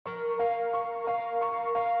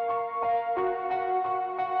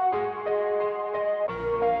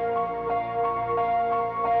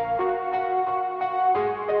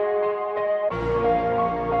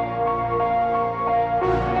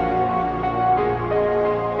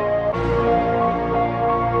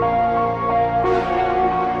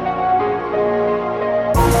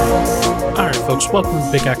folks. Welcome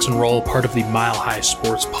to Pickaxe and Roll, part of the Mile High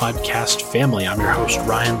Sports Podcast family. I'm your host,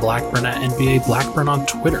 Ryan Blackburn at NBA Blackburn on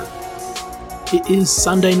Twitter. It is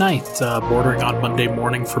Sunday night, bordering on Monday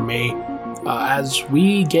morning for me, as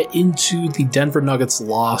we get into the Denver Nuggets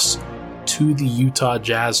loss to the Utah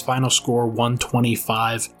Jazz. Final score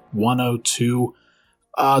 125-102.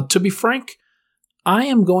 To be frank, I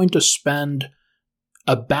am going to spend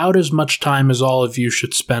about as much time as all of you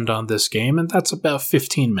should spend on this game, and that's about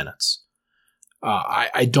 15 minutes.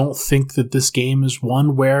 I don't think that this game is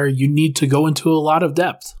one where you need to go into a lot of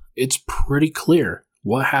depth. It's pretty clear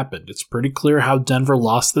what happened. It's pretty clear how Denver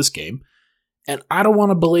lost this game, and I don't want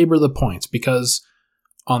to belabor the points because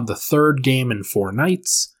on the third game in 4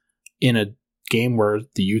 nights, in a game where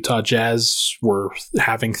the Utah Jazz were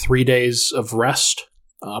having 3 days of rest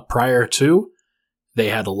prior to, they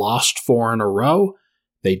had lost 4 in a row.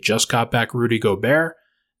 They just got back Rudy Gobert.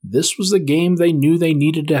 This was a game they knew they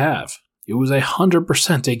needed to have. It was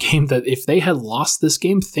 100% a game that if they had lost this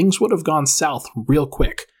game, things would have gone south real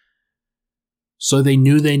quick. So they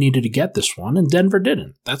knew they needed to get this one, and Denver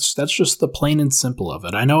didn't. That's just the plain and simple of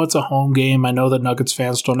it. I know it's a home game. I know that Nuggets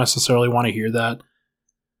fans don't necessarily want to hear that.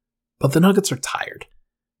 But the Nuggets are tired.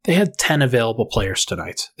 They had 10 available players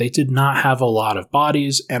tonight. They did not have a lot of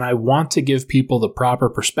bodies, and I want to give people the proper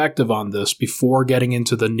perspective on this before getting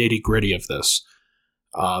into the nitty-gritty of this.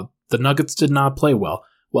 The Nuggets did not play well.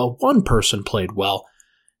 Well, one person played well.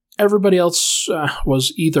 Everybody else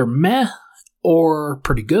was either meh or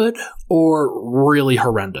pretty good or really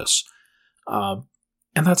horrendous. And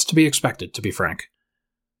that's to be expected, to be frank.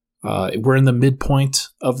 We're in the midpoint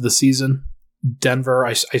of the season. Denver,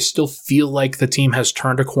 I still feel like the team has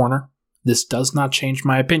turned a corner. This does not change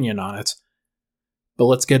my opinion on it. But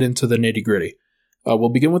let's get into the nitty-gritty. We'll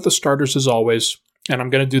begin with the starters as always, and I'm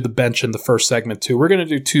going to do the bench in the first segment too. We're going to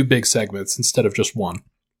do 2 big segments instead of just one.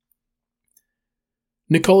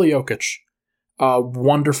 Nikola Jokić, a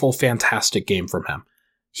wonderful, fantastic game from him.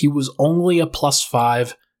 He was only a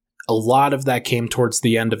 +5. A lot of that came towards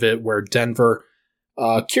the end of it where Denver...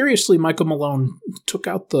 curiously, Michael Malone took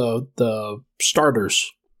out the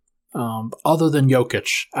starters other than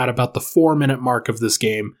Jokić at about the 4-minute mark of this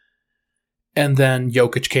game. And then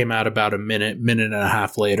Jokić came out about a minute and a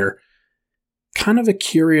half later. Kind of a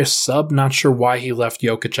curious sub. Not sure why he left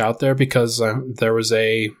Jokić out there because there was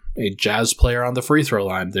a Jazz player on the free throw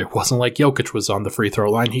line. It wasn't like Jokić was on the free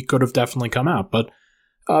throw line. He could have definitely come out, but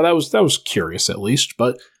that was curious at least.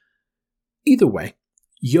 But either way,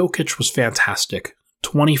 Jokić was fantastic.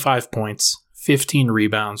 25 points, 15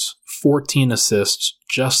 rebounds, 14 assists,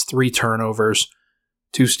 just 3 turnovers,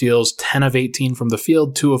 2 steals, 10 of 18 from the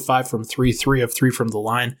field, 2 of 5 from 3, 3 of 3 from the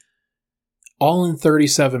line, all in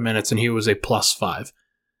 37 minutes, and he was a +5.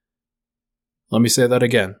 Let me say that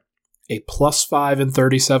again. A +5 in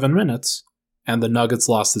 37 minutes, and the Nuggets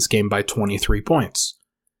lost this game by 23 points.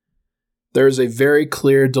 There is a very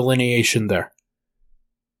clear delineation there.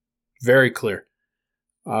 Very clear.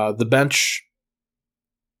 The bench...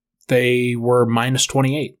 they were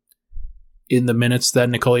 -28 in the minutes that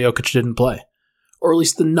Nikola Jokić didn't play. Or at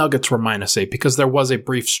least the Nuggets were -8 because there was a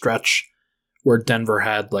brief stretch where Denver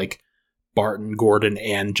had like Barton, Gordon,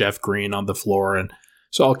 and Jeff Green on the floor. And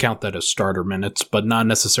so I'll count that as starter minutes, but not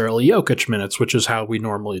necessarily Jokić minutes, which is how we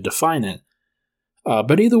normally define it.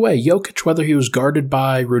 But either way, Jokić, whether he was guarded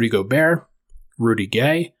by Rudy Gobert, Rudy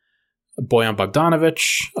Gay, Bojan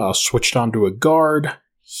Bogdanović, switched onto a guard,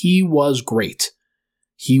 he was great.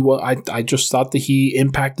 I just thought that he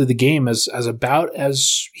impacted the game as about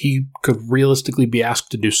as he could realistically be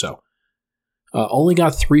asked to do so. Only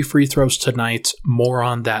got 3 free throws tonight, more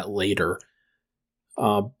on that later.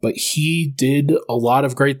 But he did a lot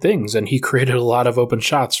of great things, and he created a lot of open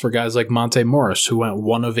shots for guys like Monte Morris, who went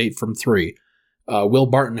 1 of 8 from 3. Will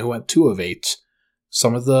Barton, who went 2 of 8.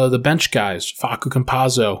 Some of the bench guys, Facu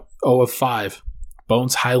Campazzo, 0 of 5.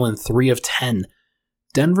 Bones Highland, 3 of 10.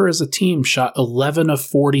 Denver as a team shot 11 of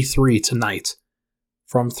 43 tonight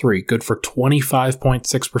from 3, good for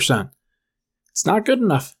 25.6%. It's not good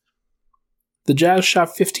enough. The Jazz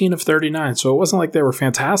shot 15 of 39, so it wasn't like they were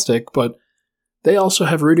fantastic, but they also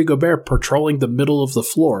have Rudy Gobert patrolling the middle of the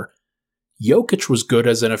floor. Jokić was good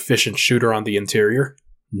as an efficient shooter on the interior.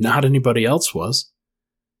 Not anybody else was.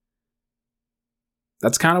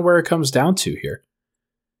 That's kind of where it comes down to here.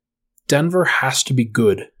 Denver has to be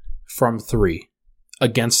good from 3.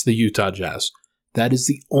 Against the Utah Jazz. That is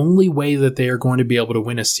the only way that they are going to be able to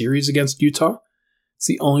win a series against Utah. It's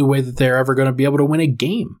the only way that they're ever going to be able to win a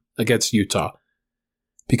game against Utah.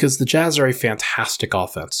 Because the Jazz are a fantastic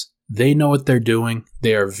offense. They know what they're doing.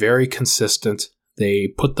 They are very consistent. They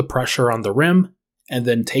put the pressure on the rim and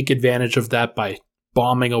then take advantage of that by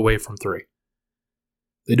bombing away from 3.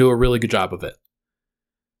 They do a really good job of it.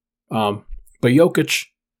 But Jokić,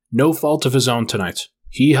 no fault of his own tonight.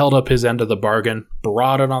 He held up his end of the bargain,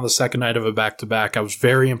 brought it on the second night of a back-to-back. I was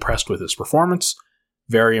very impressed with his performance,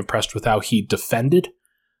 very impressed with how he defended.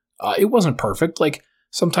 It wasn't perfect. Like,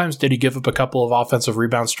 sometimes did he give up a couple of offensive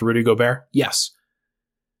rebounds to Rudy Gobert? Yes.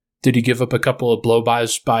 Did he give up a couple of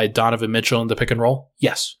blow-bys by Donovan Mitchell in the pick and roll?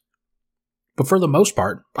 Yes. But for the most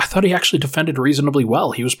part, I thought he actually defended reasonably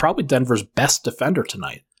well. He was probably Denver's best defender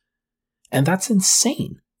tonight. And that's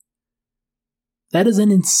insane. That is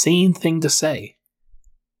an insane thing to say.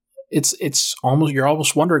 It's almost, you're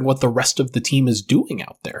almost wondering what the rest of the team is doing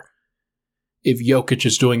out there. If Jokić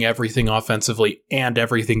is doing everything offensively and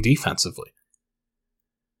everything defensively.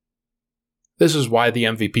 This is why the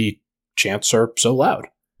MVP chants are so loud.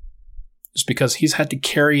 It's because he's had to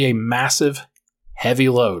carry a massive, heavy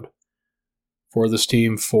load for this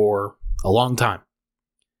team for a long time.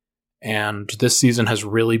 And this season has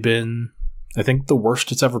really been, I think, the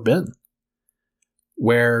worst it's ever been.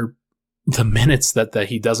 Where the minutes that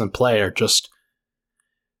he doesn't play are just,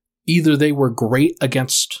 either they were great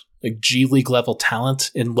against like G League level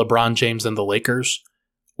talent in LeBron James and the Lakers,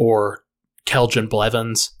 or Keljin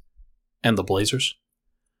Blevins and the Blazers,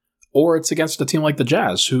 or it's against a team like the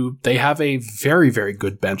Jazz, who they have a very, very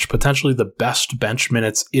good bench, potentially the best bench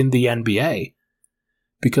minutes in the NBA,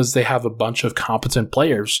 because they have a bunch of competent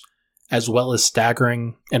players, as well as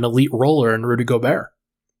staggering an elite roller in Rudy Gobert,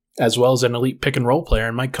 as well as an elite pick and roll player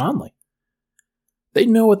in Mike Conley. They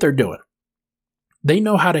know what they're doing. They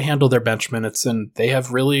know how to handle their bench minutes, and they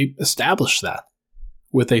have really established that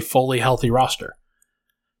with a fully healthy roster.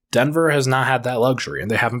 Denver has not had that luxury,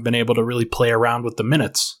 and they haven't been able to really play around with the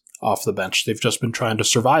minutes off the bench. They've just been trying to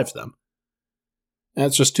survive them. And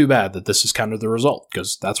it's just too bad that this is kind of the result,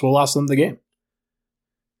 because that's what lost them the game.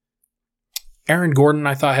 Aaron Gordon,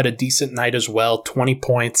 I thought, had a decent night as well. 20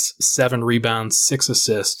 points, 7 rebounds, 6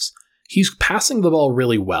 assists. He's passing the ball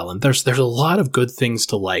really well, and there's a lot of good things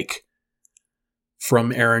to like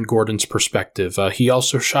from Aaron Gordon's perspective. He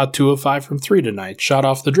also shot 2 of 5 from 3 tonight, shot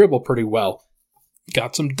off the dribble pretty well,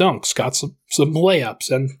 got some dunks, got some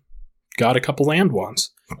layups, and got a couple and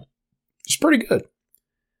ones. It's pretty good.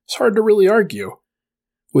 It's hard to really argue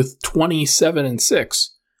with 27 and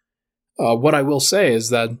 6. What I will say is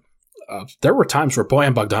that there were times where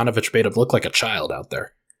Bojan Bogdanović made him look like a child out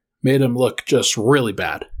there. Made him look just really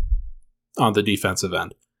bad on the defensive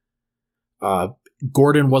end.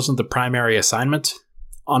 Gordon wasn't the primary assignment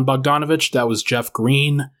on Bogdanović. That was Jeff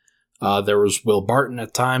Green. There was Will Barton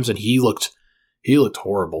at times, and he looked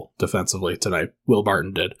horrible defensively tonight. Will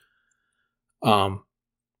Barton did.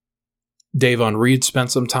 Davon Reed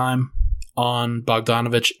spent some time on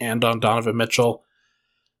Bogdanović and on Donovan Mitchell.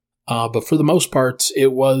 But for the most part,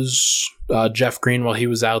 it was Jeff Green while he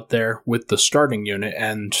was out there with the starting unit,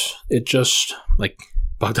 and it just, like,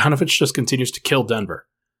 Bogdanović just continues to kill Denver.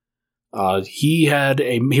 He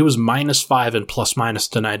was -5 and plus-minus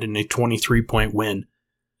tonight in a 23-point win.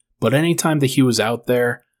 But anytime that he was out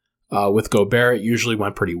there with Gobert, it usually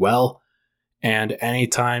went pretty well. And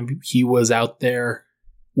anytime he was out there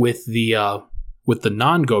with the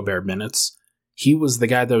non-Gobert minutes, he was the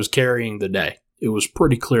guy that was carrying the day. It was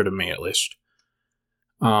pretty clear to me, at least.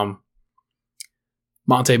 Monte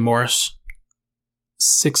Morris,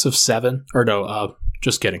 6 of 7. Or no,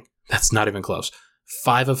 just kidding. That's not even close.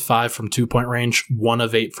 5 of 5 from 2-point range, 1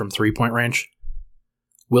 of 8 from 3-point range.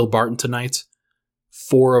 Will Barton tonight,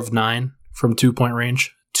 4 of 9 from 2-point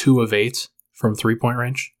range, 2 of 8 from 3-point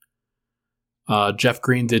range. Jeff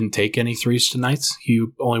Green didn't take any threes tonight. He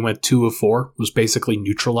only went 2 of 4, was basically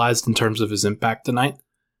neutralized in terms of his impact tonight.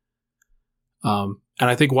 And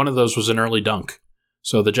I think one of those was an early dunk.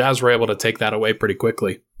 So the Jazz were able to take that away pretty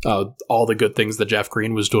quickly. All the good things that Jeff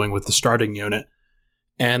Green was doing with the starting unit.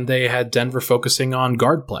 And they had Denver focusing on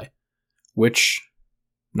guard play, which,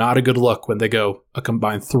 not a good look when they go a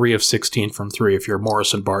combined 3 of 16 from 3 if you're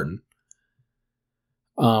Morris and Barton.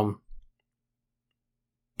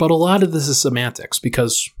 But a lot of this is semantics,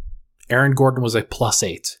 because Aaron Gordon was a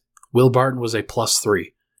 +8. Will Barton was a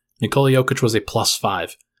 +3. Nikola Jokić was a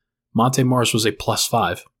 +5. Monte Morris was a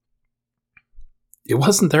 +5. It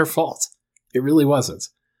wasn't their fault. It really wasn't.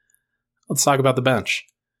 Let's talk about the bench.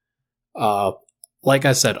 Like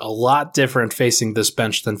I said, a lot different facing this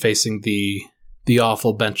bench than facing the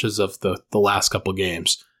awful benches of the last couple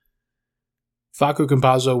games. Facu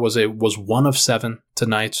Campazzo was 1 of 7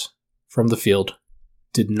 tonight from the field.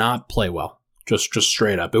 Did not play well. Just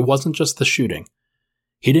straight up. It wasn't just the shooting.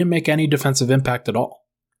 He didn't make any defensive impact at all.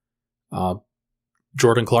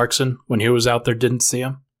 Jordan Clarkson, when he was out there, didn't see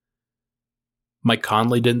him. Mike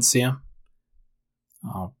Conley didn't see him.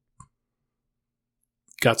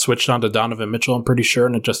 got switched on to Donovan Mitchell, I'm pretty sure,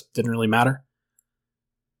 and it just didn't really matter.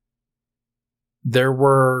 There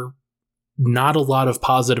were not a lot of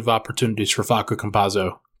positive opportunities for Facu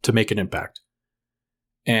Campazzo to make an impact.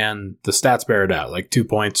 And the stats bear it out, like 2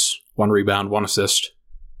 points, 1 rebound, 1 assist,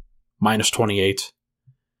 minus 28.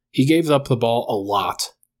 He gave up the ball a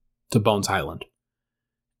lot to Bones Hyland.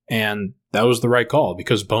 And that was the right call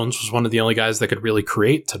because Bones was one of the only guys that could really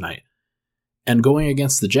create tonight. And going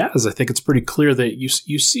against the Jazz, I think it's pretty clear that you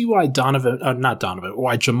see why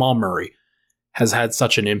why Jamal Murray has had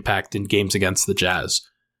such an impact in games against the Jazz.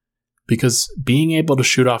 Because being able to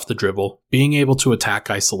shoot off the dribble, being able to attack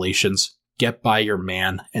isolations, get by your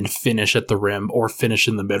man, and finish at the rim, or finish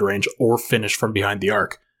in the mid-range, or finish from behind the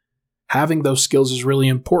arc, having those skills is really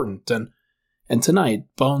important. And tonight,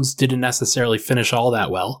 Bones didn't necessarily finish all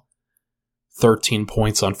that well. 13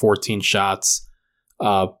 points on 14 shots,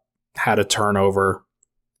 had a turnover,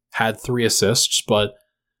 had 3 assists, but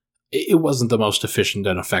it wasn't the most efficient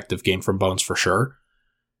and effective game from Bones for sure.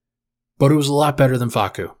 But it was a lot better than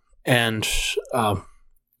Facu. And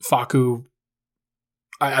Facu,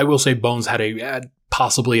 I will say Bones had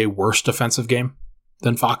possibly a worse defensive game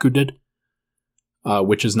than Facu did,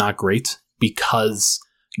 which is not great because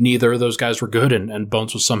neither of those guys were good, and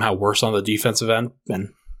Bones was somehow worse on the defensive end,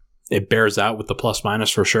 and it bears out with the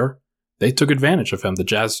plus-minus for sure. They took advantage of him. The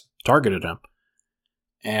Jazz targeted him,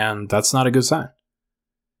 and that's not a good sign.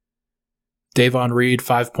 Davon Reed,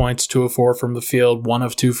 5 points, 2 of 4 from the field, 1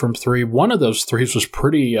 of 2 from 3. One of those threes was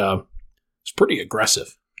pretty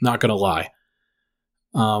aggressive, not going to lie.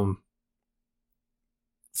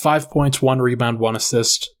 5 points, 1 rebound, 1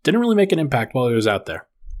 assist. Didn't really make an impact while he was out there.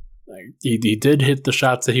 He did hit the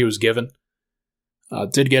shots that he was given.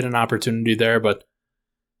 Did get an opportunity there, but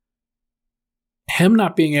him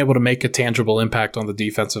not being able to make a tangible impact on the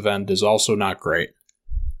defensive end is also not great.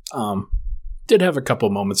 Did have a couple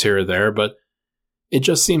moments here or there, but it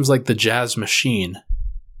just seems like the Jazz machine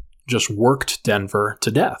just worked Denver to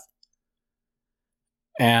death.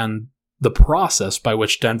 And the process by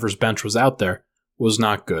which Denver's bench was out there was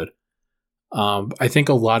not good. I think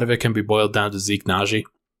a lot of it can be boiled down to Zeke Naji.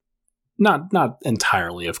 Not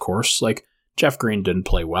entirely, of course. Like, Jeff Green didn't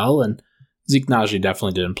play well, and Zeke Naji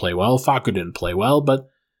definitely didn't play well. Facu didn't play well, but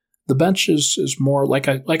the bench is more, like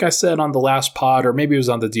I said on the last pod, or maybe it was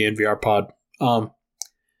on the DNVR pod,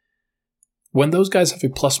 when those guys have a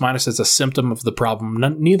plus-minus as a symptom of the problem,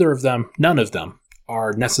 none of them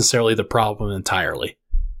are necessarily the problem entirely.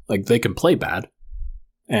 Like, they can play bad,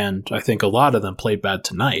 and I think a lot of them played bad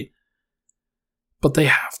tonight, but they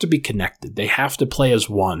have to be connected. They have to play as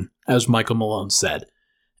one, as Michael Malone said,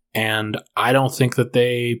 and I don't think that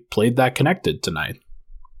they played that connected tonight.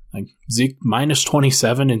 Like, Zeke minus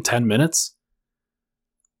 27 in 10 minutes,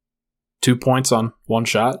 2 points on 1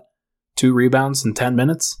 shot, 2 rebounds in 10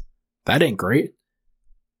 minutes. That ain't great.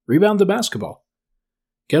 Rebound the basketball.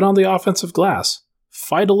 Get on the offensive glass.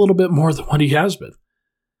 Fight a little bit more than what he has been.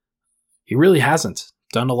 He really hasn't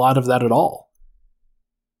done a lot of that at all.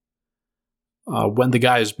 When the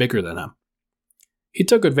guy is bigger than him. He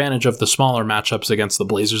took advantage of the smaller matchups against the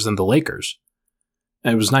Blazers and the Lakers.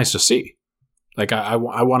 And it was nice to see. Like, I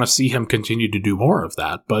want to see him continue to do more of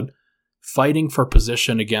that, but fighting for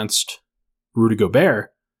position against Rudy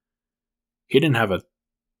Gobert, he didn't have a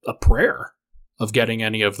prayer of getting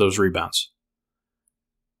any of those rebounds.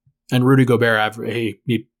 And Rudy Gobert,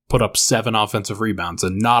 he put up 7 offensive rebounds,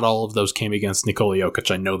 and not all of those came against Nikola Jokić.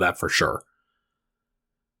 I know that for sure.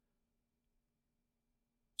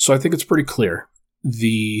 So I think it's pretty clear.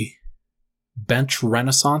 The bench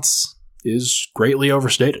renaissance is greatly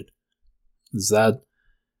overstated. Is that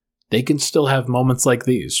they can still have moments like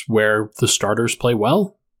these where the starters play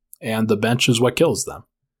well and the bench is what kills them.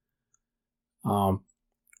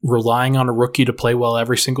 Relying on a rookie to play well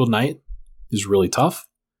every single night is really tough.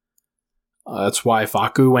 That's why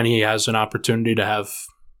Facu, when he has an opportunity to have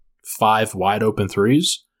 5 wide open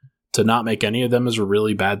threes, to not make any of them is a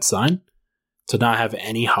really bad sign. To not have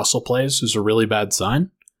any hustle plays is a really bad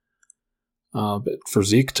sign. But for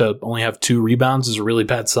Zeke to only have 2 rebounds is a really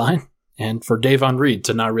bad sign. And for Davon Reed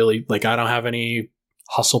to not really, I don't have any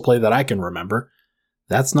hustle play that I can remember,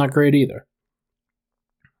 that's not great either.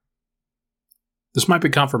 This might be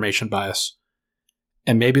confirmation bias.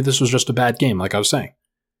 And maybe this was just a bad game, like I was saying.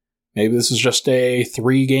 Maybe this is just a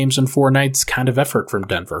 3 games in 4 nights kind of effort from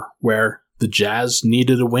Denver, where the Jazz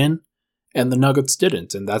needed a win and the Nuggets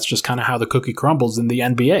didn't. And that's just kind of how the cookie crumbles in the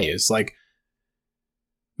NBA. It's like,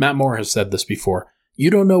 Matt Moore has said this before. You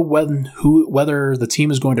don't know whether the team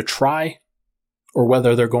is going to try or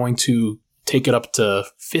whether they're going to take it up to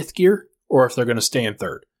 5th gear or if they're going to stay in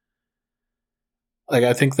 3rd. Like,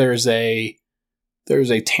 I think there's a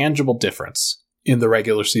there's a tangible difference in the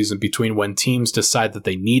regular season between when teams decide that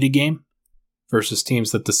they need a game versus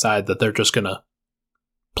teams that decide that they're just going to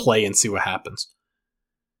play and see what happens.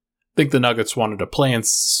 I think the Nuggets wanted to play and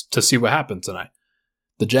to see what happened tonight.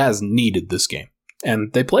 The Jazz needed this game,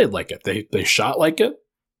 and they played like it. They shot like it.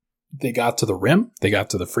 They got to the rim. They got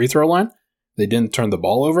to the free throw line. They didn't turn the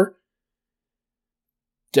ball over.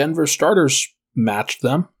 Denver starters matched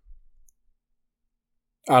them.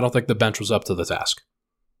 I don't think the bench was up to the task.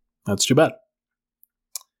 That's too bad.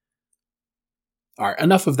 All right,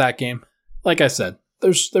 enough of that game. Like I said,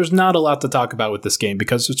 there's not a lot to talk about with this game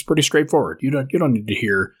because it's pretty straightforward. You don't need to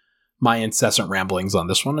hear my incessant ramblings on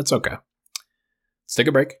this one. It's okay. Let's take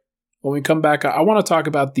a break. When we come back, I want to talk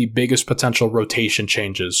about the biggest potential rotation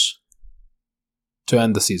changes to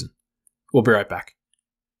end the season. We'll be right back.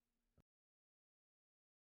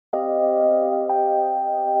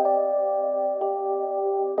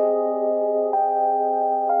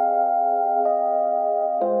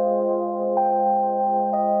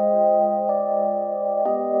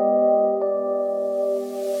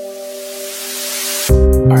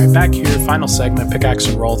 All right, back here, final segment, Pickaxe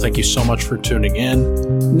and Roll. Thank you so much for tuning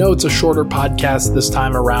in. No, it's a shorter podcast this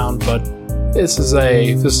time around, but this is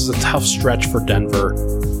a tough stretch for Denver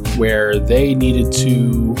where they needed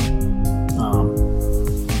to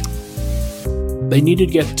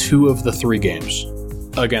get 2 of the 3 games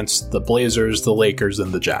against the Blazers, the Lakers,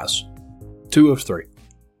 and the Jazz. 2 of 3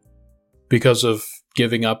 because of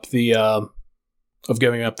giving up the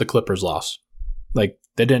Clippers loss. Like,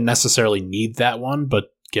 they didn't necessarily need that one, but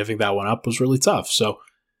giving that one up was really tough. So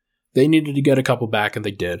they needed to get a couple back, and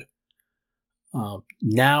they did.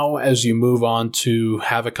 Now, as you move on to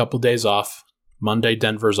have a couple days off, Monday,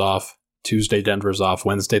 Denver's off. Tuesday, Denver's off.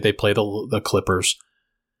 Wednesday, they play the Clippers.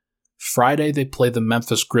 Friday, they play the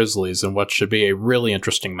Memphis Grizzlies in what should be a really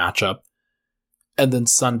interesting matchup. And then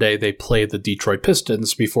Sunday, they play the Detroit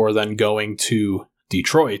Pistons before then going to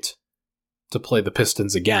Detroit to play the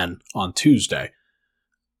Pistons again on Tuesday.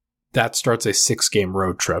 That starts a 6-game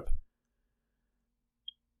road trip.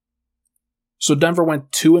 So Denver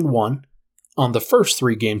went 2-1 on the first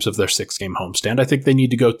 3 games of their 6-game homestand. I think they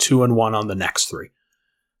need to go 2-1 on the next 3.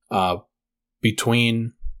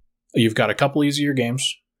 You've got a couple easier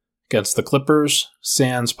games against the Clippers,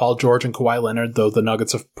 Sands, Paul George, and Kawhi Leonard, though the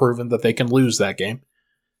Nuggets have proven that they can lose that game.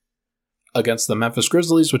 Against the Memphis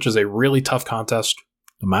Grizzlies, which is a really tough contest,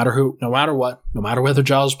 no matter what, no matter whether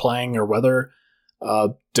Ja's playing or whether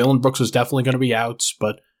Dillon Brooks is definitely going to be out,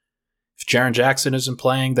 but if Jaren Jackson isn't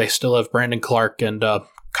playing, they still have Brandon Clark and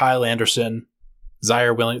Kyle Anderson,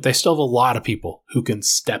 Zaire Williams. They still have a lot of people who can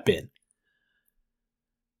step in.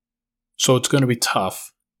 So it's going to be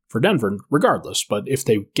tough for Denver regardless, but if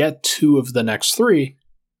they get 2 of the next 3,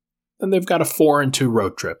 then they've got a 4-2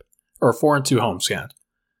 road trip, or 4-2 homestand.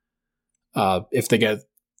 If they get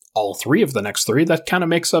all 3 of the next 3, that kind of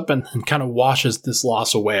makes up and kind of washes this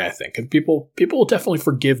loss away, I think. And people will definitely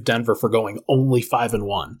forgive Denver for going only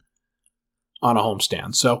 5-1 on a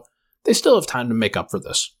homestand. So they still have time to make up for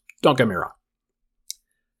this. Don't get me wrong.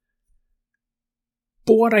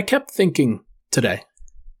 But what I kept thinking today,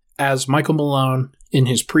 as Michael Malone in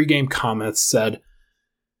his pregame comments said,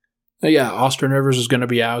 Austin Rivers is going to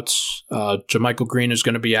be out, JaMychal Green is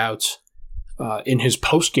going to be out. In his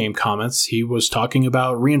post-game comments, he was talking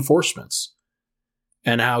about reinforcements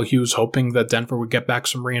and how he was hoping that Denver would get back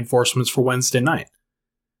some reinforcements for Wednesday night.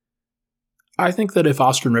 I think that if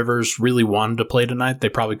Austin Rivers really wanted to play tonight, they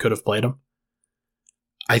probably could have played him.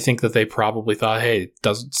 I think that they probably thought, hey,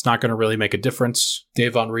 it's not going to really make a difference.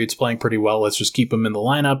 Davon Reed's playing pretty well. Let's just keep him in the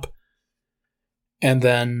lineup. And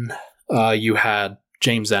then you had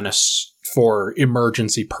James Ennis for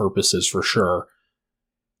emergency purposes for sure.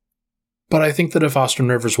 But I think that if Austin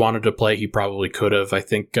Rivers wanted to play, he probably could have. I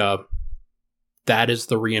think that is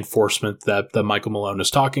the reinforcement that Michael Malone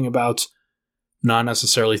is talking about. Not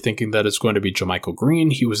necessarily thinking that it's going to be JaMychal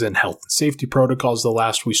Green. He was in health and safety protocols the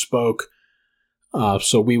last we spoke.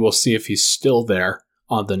 So we will see if he's still there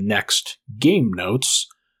on the next game notes.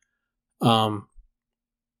 But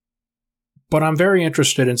I'm very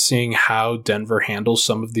interested in seeing how Denver handles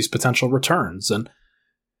some of these potential returns. And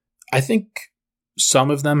I think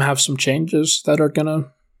some of them have some changes that are going to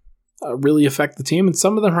really affect the team, and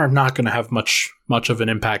some of them are not going to have much of an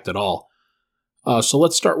impact at all. So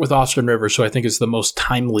let's start with Austin Rivers, who I think is the most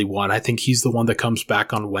timely one. I think he's the one that comes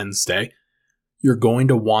back on Wednesday. You're going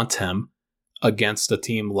to want him against a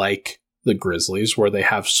team like the Grizzlies, where they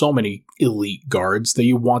have so many elite guards that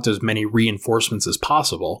you want as many reinforcements as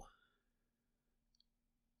possible.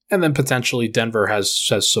 And then potentially Denver has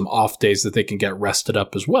some off days that they can get rested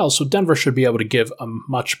up as well. So Denver should be able to give a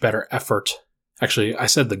much better effort Actually, I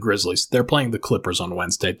said the Grizzlies. They're playing the Clippers on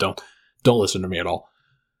Wednesday. Don't listen to me at all.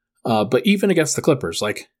 But even against the Clippers,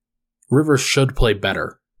 like, Rivers should play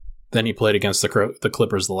better than he played against the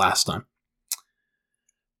Clippers the last time.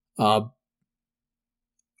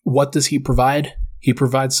 What does he provide? He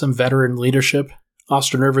provides some veteran leadership.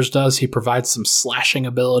 Austin Rivers does. He provides some slashing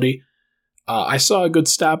ability. I saw a good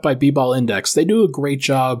stat by B-Ball Index. They do a great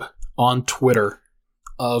job on Twitter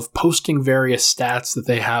of posting various stats that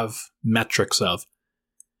they have metrics of.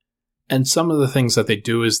 And some of the things that they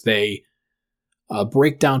do is they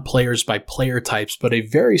break down players by player types, but a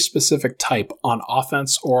very specific type on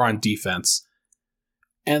offense or on defense.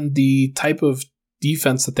 And the type of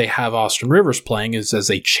defense that they have Austin Rivers playing is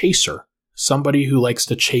as a chaser, somebody who likes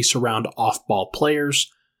to chase around off-ball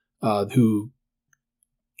players, who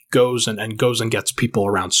goes and gets people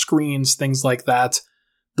around screens, things like that.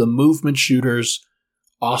 The movement shooters,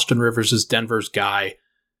 Austin Rivers is Denver's guy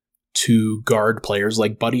to guard players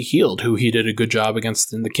like Buddy Hield, who he did a good job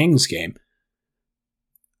against in the Kings game.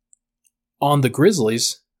 On the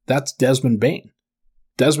Grizzlies, that's Desmond Bane.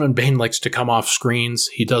 Desmond Bane likes to come off screens.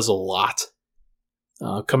 He does a lot.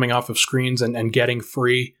 Coming off of screens and getting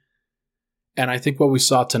free. And I think what we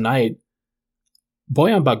saw tonight,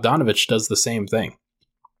 Bojan Bogdanović does the same thing.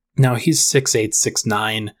 Now, he's 6'8",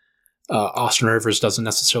 6'9". Austin Rivers doesn't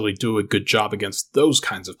necessarily do a good job against those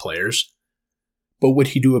kinds of players. But would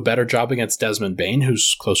he do a better job against Desmond Bane,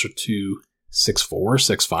 who's closer to 6'4",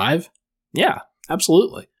 6'5"? Yeah,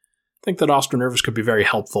 absolutely. I think that Austin Rivers could be very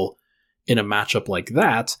helpful in a matchup like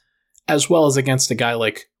that, as well as against a guy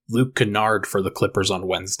like Luke Kennard for the Clippers on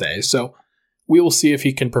Wednesday. So we will see if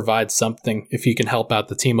he can provide something, if he can help out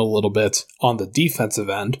the team a little bit on the defensive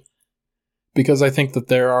end, because I think that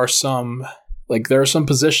there are some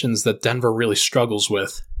positions that Denver really struggles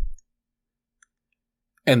with,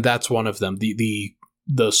 and that's one of them.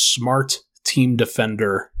 The smart team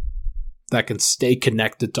defender that can stay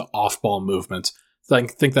connected to off-ball movement. I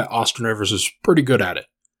think that Austin Rivers is pretty good at it.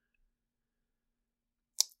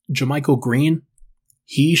 JaMychal Green,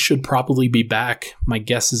 he should probably be back. My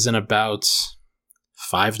guess is in about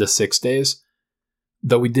 5 to 6 days.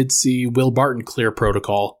 Though we did see Will Barton clear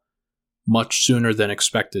protocol much sooner than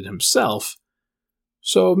expected himself.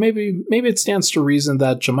 So maybe it stands to reason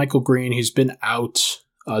that JaMychal Green, he's been out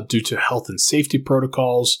due to health and safety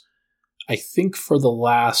protocols, I think for the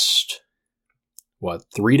last,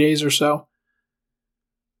 3 days or so?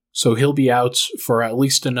 So he'll be out for at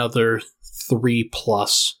least another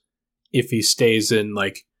 3+ if he stays in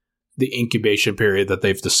the incubation period that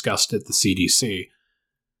they've discussed at the CDC.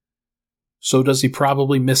 So does he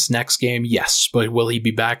probably miss next game? Yes, but will he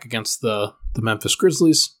be back against the Memphis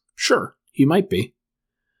Grizzlies? Sure, he might be.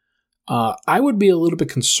 I would be a little bit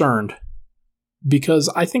concerned because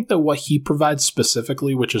I think that what he provides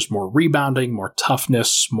specifically, which is more rebounding, more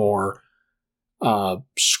toughness, more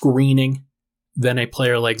screening than a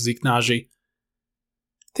player like Zeke Naji.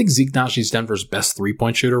 I think Zeke Naji is Denver's best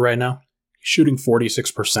three-point shooter right now. He's shooting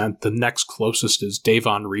 46%. The next closest is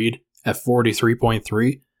Davon Reed at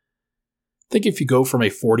 43.3%. I think if you go from a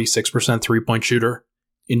 46% three-point shooter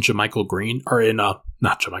in JaMychal Green, or in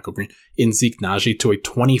in Zeke Naji to a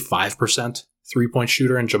 25% three-point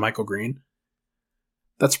shooter in JaMychal Green,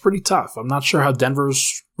 that's pretty tough. I'm not sure how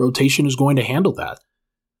Denver's rotation is going to handle that.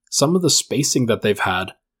 Some of the spacing that they've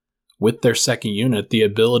had with their second unit, the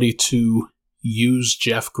ability to use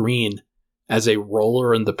Jeff Green as a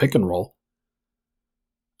roller in the pick and roll,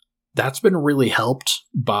 that's been really helped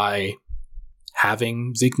by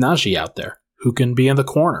having Zeke Naji out there, who can be in the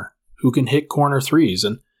corner, who can hit corner threes.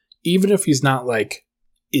 And even if he's not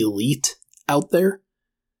elite out there,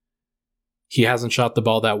 he hasn't shot the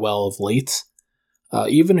ball that well of late.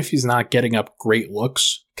 Even if he's not getting up great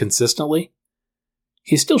looks consistently,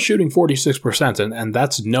 he's still shooting 46%, and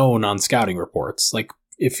that's known on scouting reports.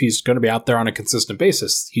 If he's going to be out there on a consistent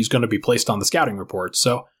basis, he's going to be placed on the scouting report.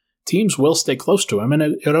 So teams will stay close to him, and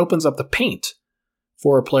it opens up the paint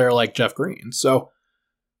for a player like Jeff Green. So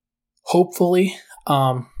hopefully,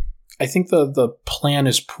 I think the plan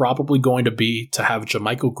is probably going to be to have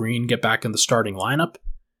JaMychal Green get back in the starting lineup,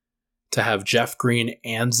 to have Jeff Green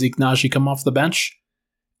and Zeke Naji come off the bench,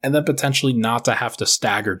 and then potentially not to have to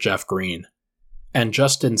stagger Jeff Green, and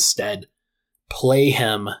just instead play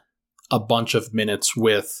him a bunch of minutes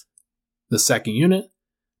with the second unit,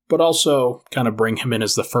 but also kind of bring him in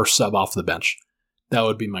as the first sub off the bench. That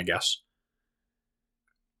would be my guess.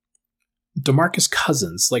 DeMarcus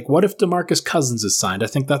Cousins. What if DeMarcus Cousins is signed? I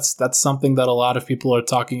think that's something that a lot of people are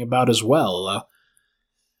talking about as well.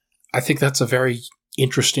 I think that's a very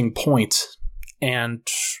interesting point. And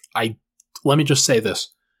let me just say this.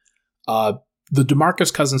 The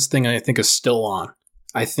DeMarcus Cousins thing, I think, is still on.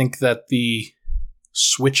 I think that the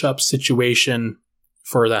switch-up situation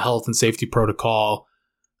for the health and safety protocol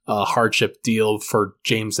hardship deal for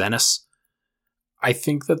James Ennis, I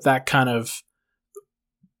think that kind of...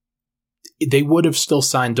 They would have still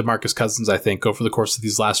signed DeMarcus Cousins, I think, over the course of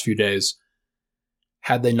these last few days,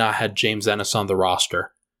 had they not had James Ennis on the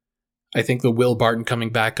roster. I think the Will Barton coming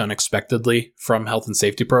back unexpectedly from health and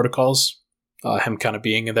safety protocols, him kind of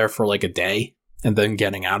being in there for like a day and then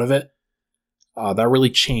getting out of it, that really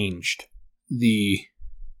changed the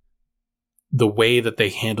way that they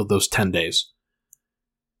handled those 10 days.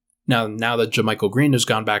 Now that JaMychal Green has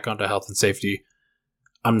gone back onto health and safety,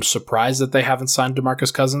 I'm surprised that they haven't signed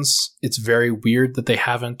DeMarcus Cousins. It's very weird that they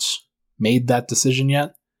haven't made that decision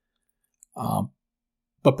yet.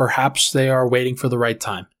 But perhaps they are waiting for the right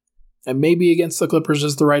time. And maybe against the Clippers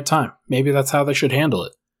is the right time. Maybe that's how they should handle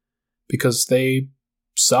it. Because they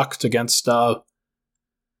sucked against the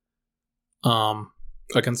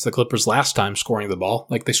Clippers last time scoring the ball.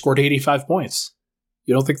 Like, they scored 85 points.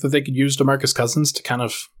 You don't think that they could use DeMarcus Cousins to kind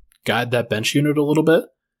of guide that bench unit a little bit?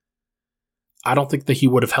 I don't think that he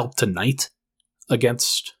would have helped tonight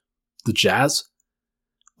against the Jazz.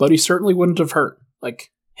 But he certainly wouldn't have hurt.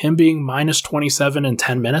 Like, him being minus 27 in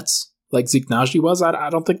 10 minutes, like Zeke Naji was, I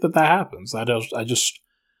don't think that happens. I just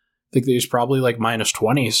think that he's probably like minus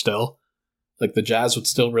 20 still. Like, the Jazz would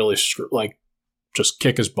still really just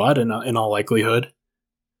kick his butt in all likelihood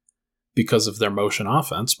because of their motion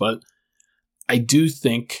offense. But I do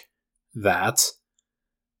think that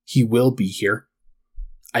he will be here.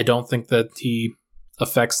 I don't think that he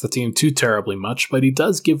affects the team too terribly much, but he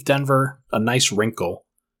does give Denver a nice wrinkle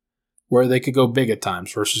where they could go big at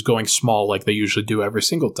times versus going small like they usually do every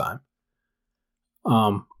single time.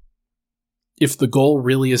 If the goal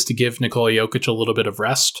really is to give Nikola Jokić a little bit of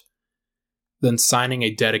rest, then signing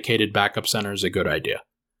a dedicated backup center is a good idea.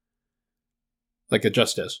 Like, it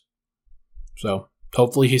just is. So,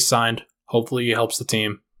 hopefully he's signed. Hopefully he helps the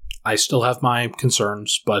team. I still have my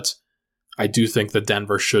concerns, but I do think that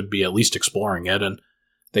Denver should be at least exploring it, and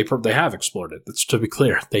they have explored it. That's to be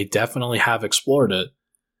clear. They definitely have explored it.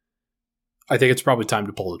 I think it's probably time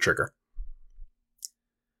to pull the trigger.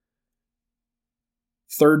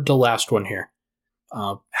 Third to last one here.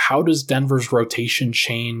 How does Denver's rotation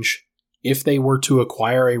change if they were to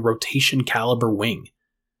acquire a rotation caliber wing?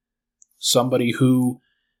 Somebody who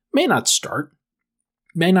may not start,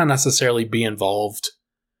 may not necessarily be involved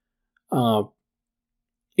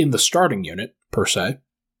in the starting unit, per se.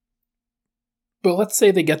 But let's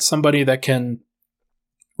say they get somebody that can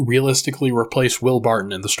realistically replace Will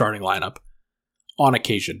Barton in the starting lineup on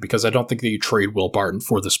occasion, because I don't think that you trade Will Barton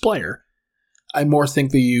for this player. I more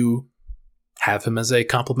think that you have him as a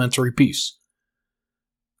complementary piece.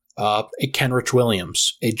 A Kenrich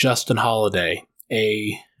Williams, a Justin Holiday,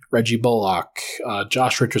 a Reggie Bullock,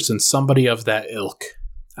 Josh Richardson, somebody of that ilk,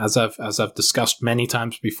 as I've discussed many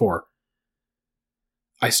times before.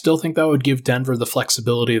 I still think that would give Denver the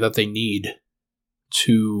flexibility that they need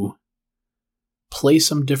to play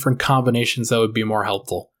some different combinations that would be more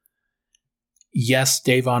helpful. Yes,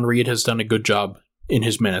 Davon Reed has done a good job in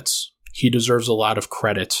his minutes. He deserves a lot of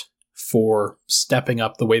credit for stepping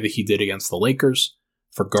up the way that he did against the Lakers,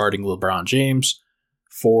 for guarding LeBron James,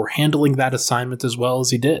 for handling that assignment as well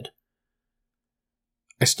as he did.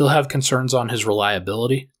 I still have concerns on his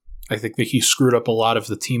reliability. I think that he screwed up a lot of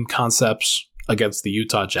the team concepts against the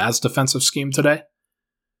Utah Jazz defensive scheme today,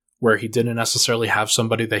 where he didn't necessarily have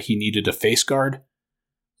somebody that he needed to face guard,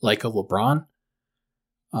 like a LeBron.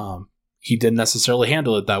 He didn't necessarily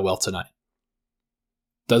handle it that well tonight.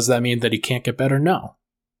 Does that mean that he can't get better? No.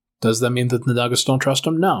 Does that mean that the Nuggets don't trust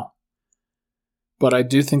him? No. But I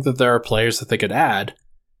do think that there are players that they could add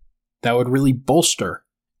that would really bolster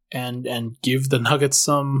and give the Nuggets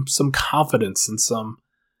some confidence and some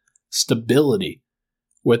stability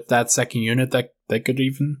with that second unit that they could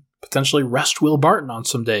even potentially rest Will Barton on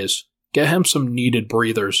some days. Get him some needed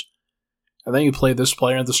breathers. And then you play this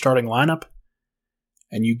player in the starting lineup,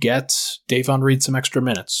 and you get Davon Reed some extra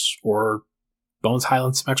minutes, or Bones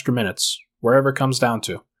Highland some extra minutes, wherever it comes down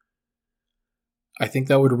to. I think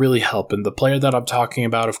that would really help. And the player that I'm talking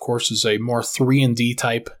about, of course, is a more 3-and-D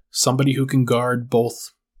type, somebody who can guard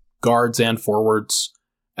both guards and forwards,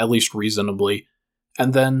 at least reasonably,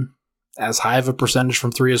 and then as high of a percentage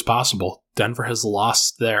from 3 as possible. Denver has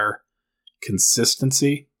lost their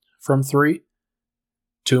consistency from 3.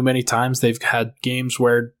 Too many times they've had games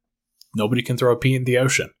where nobody can throw a pea in the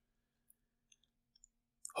ocean.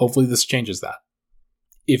 Hopefully this changes that,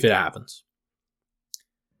 if it happens.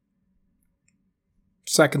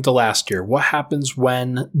 Second to last year, what happens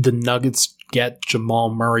when the Nuggets get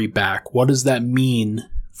Jamal Murray back, what does that mean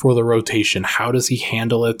for the rotation? How does he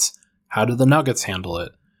handle it? How do the Nuggets handle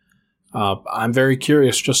it? I'm very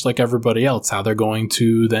curious, just like everybody else, how they're going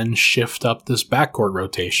to then shift up this backcourt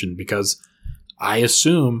rotation, because I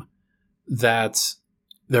assume that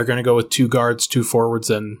they're going to go with 2 guards, 2 forwards,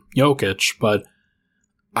 and Jokić, but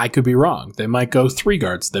I could be wrong. They might go 3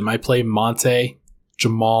 guards. They might play Monte,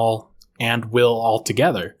 Jamal, and Will all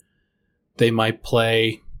together. They might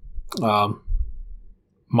play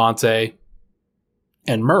Monte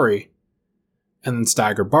and Murray, and then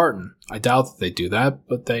stagger Barton. I doubt that they do that,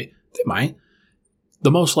 but they might. The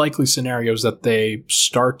most likely scenario is that they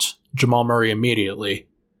start Jamal Murray immediately,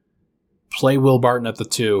 play Will Barton at the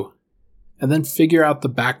 2, and then figure out the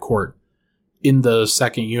backcourt in the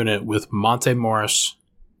second unit with Monte Morris,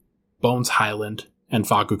 Bones Highland, and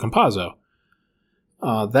Facu Campazzo.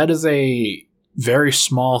 That is a very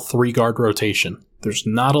small 3-guard rotation. There's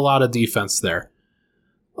not a lot of defense there.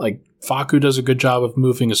 Like, Facu does a good job of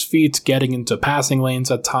moving his feet, getting into passing lanes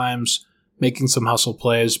at times, making some hustle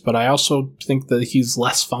plays, but I also think that he's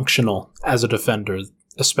less functional as a defender,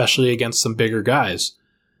 especially against some bigger guys.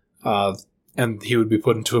 And he would be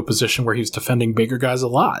put into a position where he's defending bigger guys a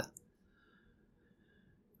lot.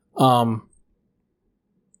 I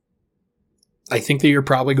think that you're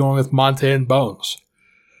probably going with Monte and Bones.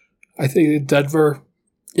 I think that Denver,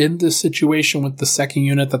 in this situation with the second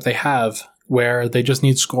unit that they have, where they just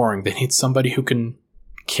need scoring, they need somebody who can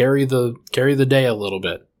carry the day a little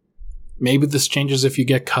bit. Maybe this changes if you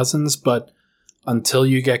get Cousins, but until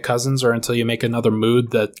you get Cousins or until you make another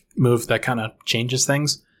move that kind of changes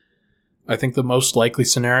things, I think the most likely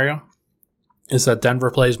scenario is that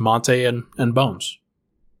Denver plays Monte and Bones.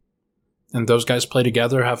 And those guys play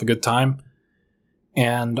together, have a good time.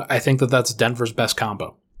 And I think that that's Denver's best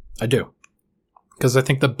combo. I do. Because I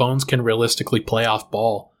think that Bones can realistically play off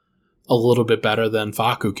ball a little bit better than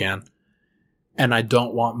Facu can. And I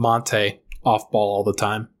don't want Monte off ball all the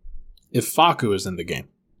time if Facu is in the game.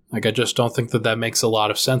 Like, I just don't think that makes a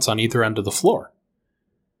lot of sense on either end of the floor.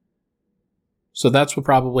 So that's what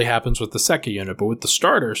probably happens with the second unit. But with the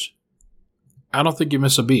starters, I don't think you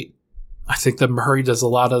miss a beat. I think that Murray does a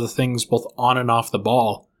lot of the things both on and off the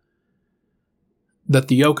ball that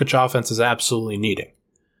the Jokić offense is absolutely needing.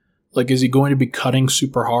 Like, is he going to be cutting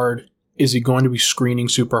super hard? Is he going to be screening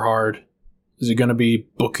super hard? Is he going to be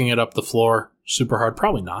booking it up the floor super hard?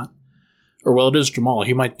 Probably not. Or, well, it is Jamal.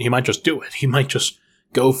 He might just do it. He might just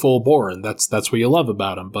go full bore, and that's what you love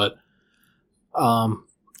about him. But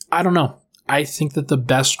I don't know. I think that the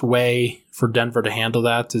best way for Denver to handle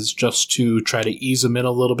that is just to try to ease them in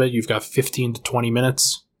a little bit. You've got 15 to 20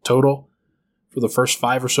 minutes total for the first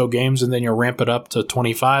 5 or so games, and then you ramp it up to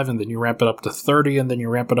 25, and then you ramp it up to 30, and then you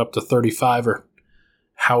ramp it up to 35, or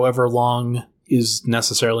however long is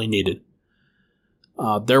necessarily needed.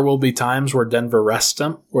 There will be times where Denver rests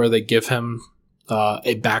him, where they give him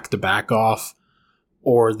a back-to-back off,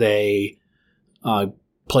 or they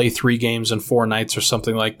play 3 games in 4 nights or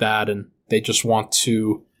something like that, and they just want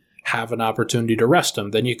to have an opportunity to rest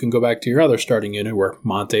him. Then you can go back to your other starting unit where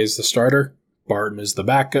Monte is the starter, Barton is the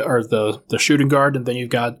back or the shooting guard, and then you've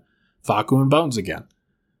got Facu and Bones again.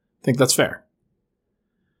 I think that's fair.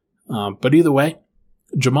 But either way,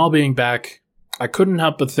 Jamal being back, I couldn't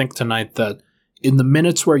help but think tonight that in the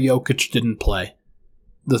minutes where Jokić didn't play,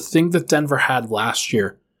 the thing that Denver had last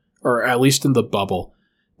year, or at least in the bubble,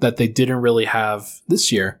 that they didn't really have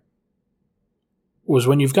this year, was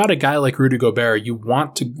when you've got a guy like Rudy Gobert, you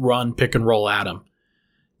want to run pick and roll at him.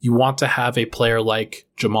 You want to have a player like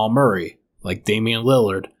Jamal Murray, like Damian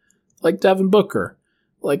Lillard, like Devin Booker,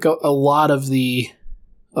 like a lot of the,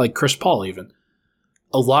 like Chris Paul even,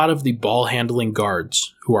 a lot of the ball handling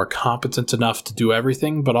guards who are competent enough to do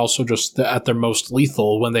everything, but also just at their most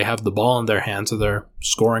lethal when they have the ball in their hands and they're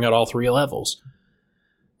scoring at all 3 levels.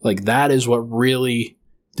 Like, that is what really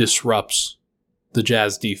disrupts the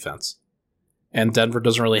Jazz defense. And Denver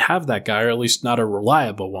doesn't really have that guy, or at least not a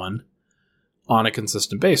reliable one, on a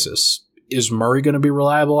consistent basis. Is Murray going to be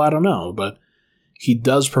reliable? I don't know, but he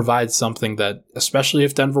does provide something that, especially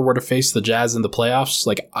if Denver were to face the Jazz in the playoffs,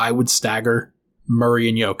 like, I would stagger Murray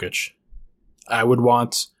and Jokić. I would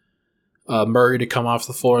want Murray to come off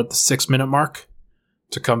the floor at the 6-minute mark,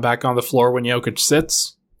 to come back on the floor when Jokić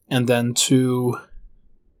sits, and then to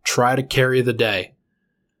try to carry the day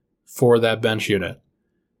for that bench unit.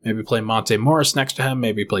 Maybe play Monte Morris next to him,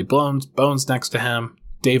 maybe play Bones next to him,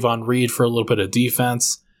 Davon Reed for a little bit of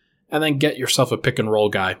defense, and then get yourself a pick-and-roll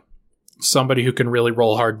guy. Somebody who can really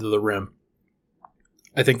roll hard to the rim.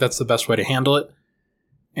 I think that's the best way to handle it,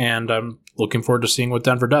 and I'm looking forward to seeing what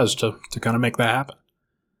Denver does to kind of make that happen.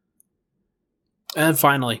 And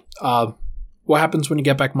finally, what happens when you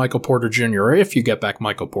get back Michael Porter Jr., or if you get back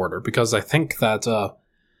Michael Porter? Because I think that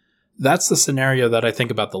that's the scenario that I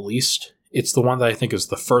think about the least. It's the one that I think is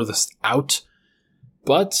the furthest out.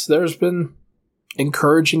 But there's been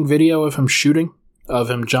encouraging video of him shooting, of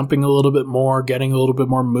him jumping a little bit more, getting a little bit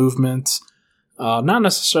more movement, not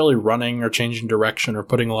necessarily running or changing direction or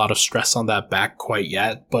putting a lot of stress on that back quite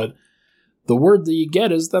yet, but the word that you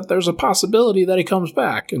get is that there's a possibility that he comes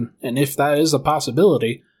back, and if that is a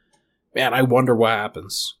possibility, man, I wonder what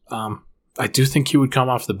happens. I do think he would come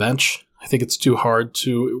off the bench. I think it's too hard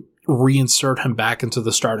to reinsert him back into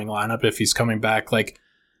the starting lineup if he's coming back, like,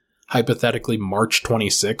 hypothetically March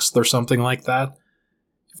 26th or something like that.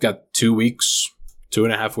 You've got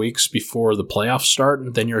 2.5 weeks before the playoffs start,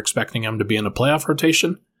 and then you're expecting him to be in a playoff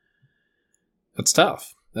rotation. That's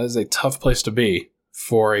tough. That is a tough place to be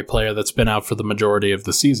for a player that's been out for the majority of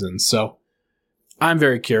the season. So I'm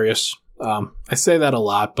very curious. I say that a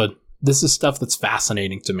lot, but this is stuff that's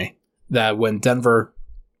fascinating to me. That when Denver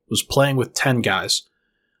was playing with 10 guys,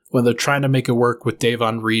 when they're trying to make it work with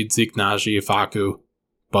Davon Reed, Zeke Naji, Facu,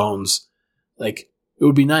 Bones, like, it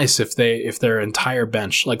would be nice if their entire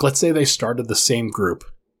bench, like, let's say they started the same group: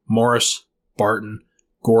 Morris, Barton,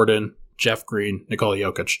 Gordon, Jeff Green, Nikola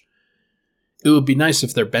Jokić. It would be nice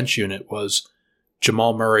if their bench unit was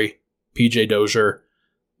Jamal Murray, PJ Dozier,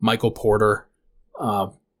 Michael Porter,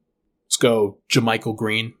 let's go JaMychal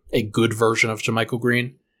Green, a good version of JaMychal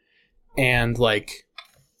Green, and, like,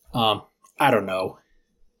 I don't know.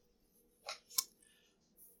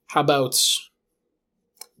 How about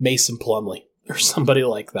Mason Plumlee or somebody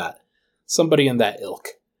like that? Somebody in that ilk,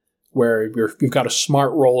 where you've got a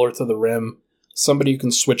smart roller to the rim, somebody who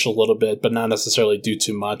can switch a little bit but not necessarily do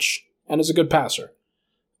too much, and is a good passer.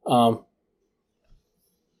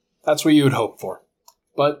 That's what you would hope for.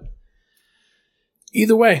 But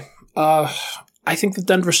either way, I think that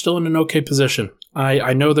Denver's still in an okay position.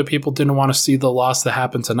 I know that people didn't want to see the loss that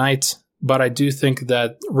happened tonight, but I do think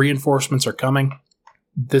that reinforcements are coming.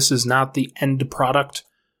 This is not the end product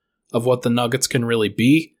of what the Nuggets can really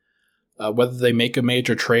be. Whether they make a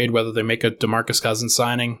major trade, whether they make a DeMarcus Cousins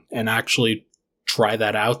signing and actually try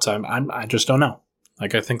that out, I just don't know.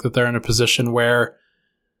 Like, I think that they're in a position where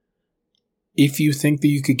if you think that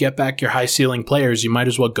you could get back your high-ceiling players, you might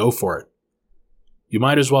as well go for it. You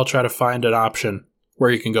might as well try to find an option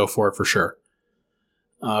where you can go for it for sure.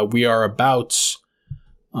 We are about...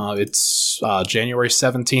 it's January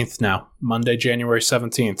 17th now, Monday, January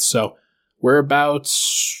 17th. So we're about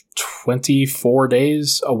 24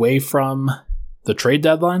 days away from the trade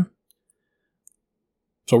deadline.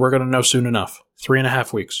 So we're going to know soon enough.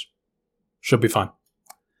 3.5 weeks. Should be fun.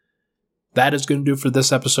 That is going to do for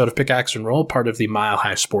this episode of Pickaxe and Roll, part of the Mile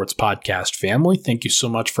High Sports Podcast family. Thank you so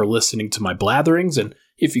much for listening to my blatherings. And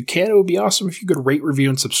if you can, it would be awesome if you could rate, review,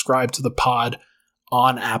 and subscribe to the pod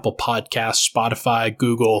on Apple Podcasts, Spotify,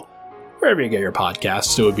 Google, wherever you get your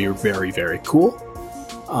podcasts. It would be very, very cool.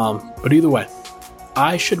 But either way,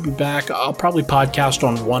 I should be back. I'll probably podcast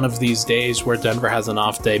on one of these days where Denver has an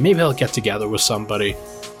off day. Maybe I'll get together with somebody.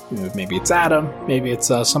 Maybe it's Adam. Maybe it's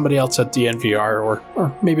somebody else at DNVR,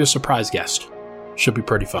 or maybe a surprise guest. Should be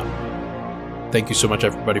pretty fun. Thank you so much,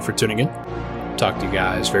 everybody, for tuning in. Talk to you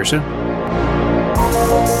guys very soon.